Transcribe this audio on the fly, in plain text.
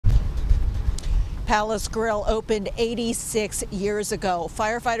Palace Grill opened 86 years ago.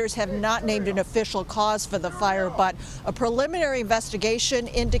 Firefighters have not named an official cause for the fire, but a preliminary investigation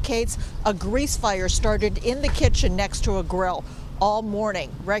indicates a grease fire started in the kitchen next to a grill all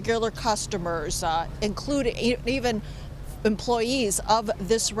morning. Regular customers, including even employees of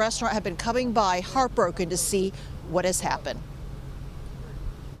this restaurant, have been coming by heartbroken to see what has happened.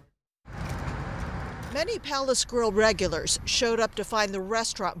 Many Palace Grill regulars showed up to find the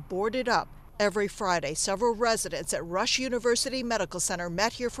restaurant boarded up. Every Friday, several residents at Rush University Medical Center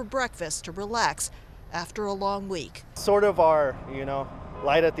met here for breakfast to relax after a long week. Sort of our,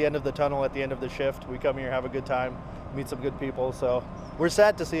 light at the end of the tunnel at the end of the shift. We come here, have a good time, meet some good people, so we're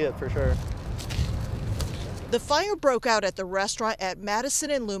sad to see it for sure. The fire broke out at the restaurant at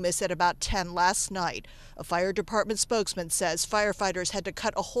Madison and Loomis at about 10 last night. A fire department spokesman says firefighters had to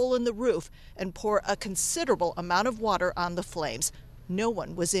cut a hole in the roof and pour a considerable amount of water on the flames. No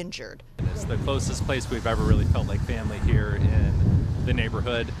one was injured. It's the closest place we've ever really felt like family here in the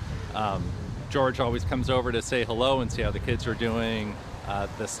neighborhood. George always comes over to say hello and see how the kids are doing.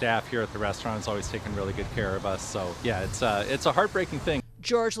 The staff here at the restaurant is always taking really good care of us. So yeah, it's a heartbreaking thing.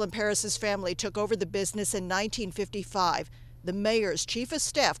 George Lamperis' family took over the business in 1955. The mayor's chief of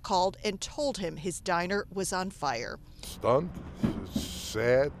staff called and told him his diner was on fire. Stunned, it's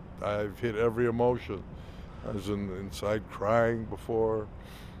sad. I've hit every emotion. I was inside crying before.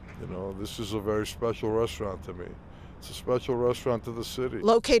 This is a very special restaurant to me. It's a special restaurant to the city.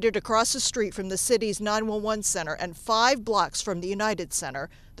 Located across the street from the city's 911 center and 5 blocks from the United Center,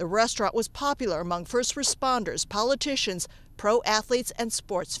 the restaurant was popular among first responders, politicians, pro athletes, and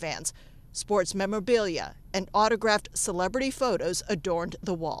sports fans. Sports memorabilia and autographed celebrity photos adorned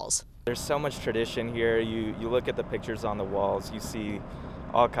the walls. There's so much tradition here. You look at the pictures on the walls, you see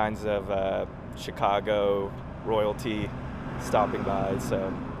all kinds of Chicago royalty stopping by,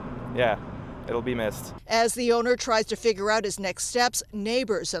 so yeah, it'll be missed. As the owner tries to figure out his next steps,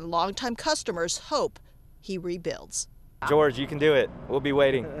 neighbors and longtime customers hope he rebuilds. George, you can do it. We'll be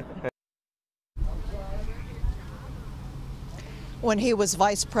waiting. When he was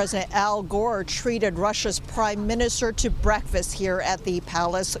vice president, Al Gore treated Russia's prime minister to breakfast here at the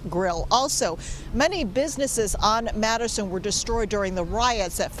Palace Grill. Also, many businesses on Madison were destroyed during the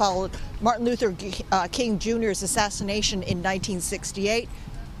riots that followed Martin Luther King Jr.'s assassination in 1968.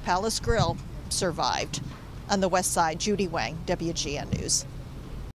 Palace Grill survived. On the west side, Judy Wang, WGN News.